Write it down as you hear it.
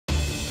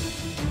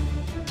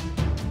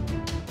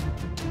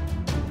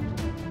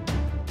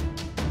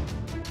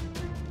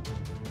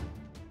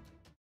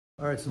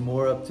All right, some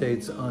more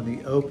updates on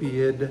the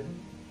opioid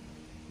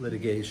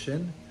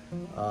litigation.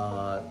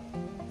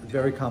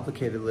 Very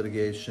complicated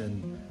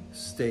litigation.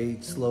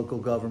 States, local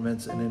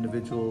governments, and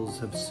individuals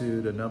have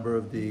sued a number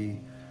of the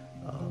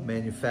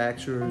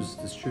manufacturers,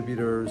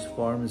 distributors,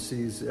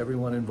 pharmacies,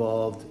 everyone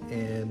involved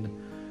in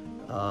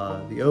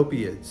the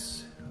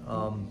opioids.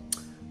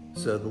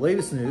 So the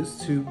latest news,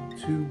 two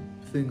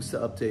things to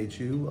update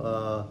you.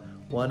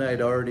 One,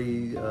 I'd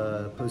already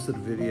posted a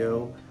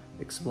video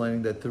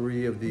explaining that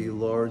 3 of the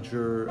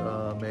larger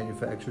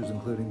manufacturers,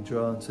 including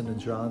Johnson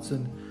 &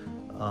 Johnson,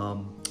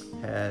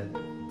 had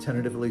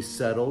tentatively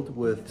settled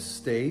with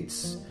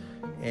states.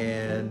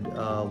 And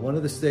one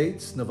of the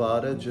states,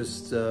 Nevada,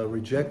 just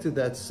rejected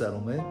that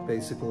settlement.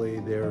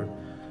 Basically, their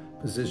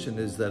position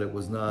is that it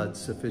was not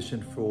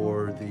sufficient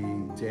for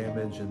the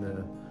damage and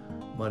the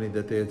money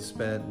that they had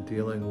spent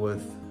dealing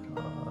with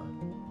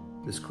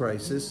this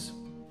crisis.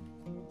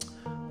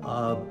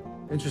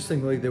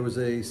 Interestingly, there was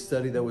a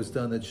study that was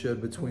done that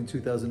showed between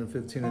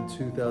 2015 and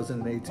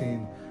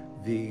 2018,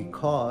 the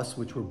costs,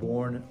 which were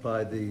borne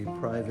by the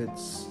private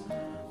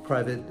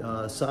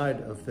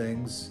side of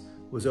things,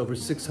 was over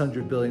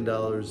 $600 billion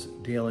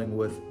dealing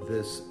with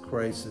this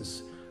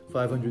crisis.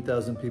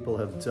 500,000 people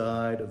have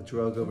died of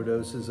drug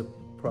overdoses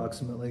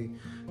approximately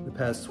the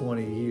past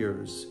 20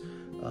 years.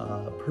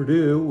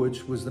 Purdue,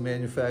 which was the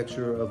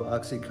manufacturer of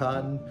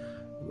OxyContin,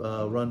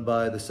 run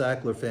by the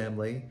Sackler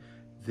family,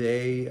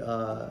 they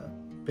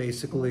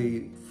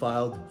basically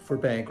filed for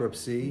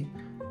bankruptcy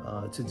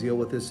to deal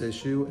with this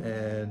issue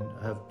and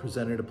have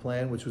presented a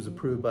plan which was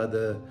approved by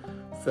the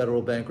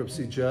federal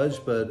bankruptcy judge,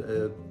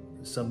 but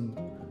some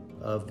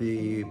of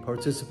the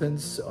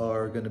participants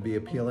are going to be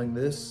appealing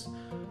this.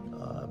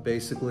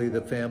 Basically,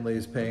 the family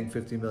is paying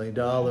 $50 million.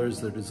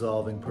 They're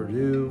dissolving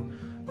Purdue.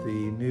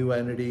 The new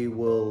entity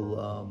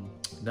will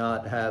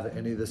not have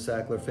any of the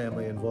Sackler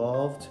family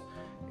involved.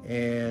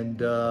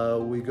 And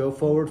we go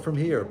forward from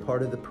here.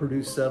 Part of the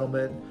Purdue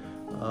settlement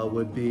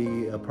would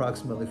be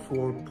approximately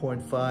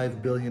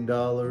 $4.5 billion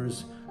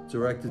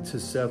directed to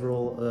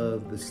several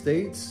of the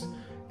states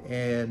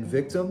and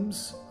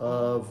victims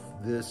of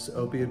this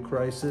opioid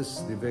crisis.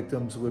 The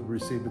victims would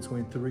receive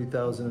between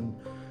 $3,000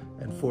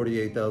 and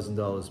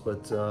 $48,000.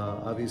 But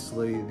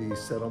obviously the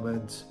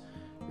settlement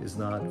is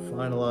not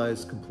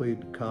finalized,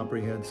 complete,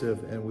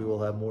 comprehensive, and we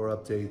will have more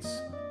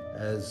updates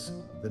as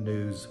the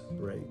news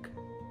breaks.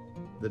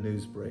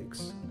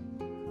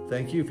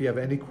 Thank you. If you have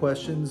any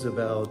questions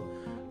about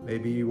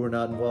maybe you were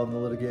not involved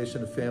in the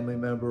litigation, a family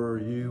member, or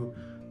you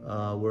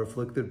were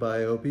afflicted by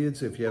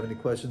opioids, if you have any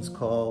questions,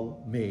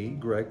 call me,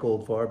 Greg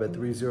Goldfarb, at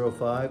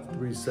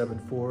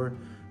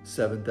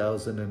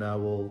 305-374-7000, and I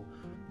will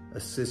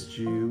assist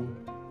you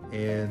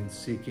in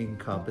seeking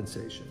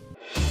compensation.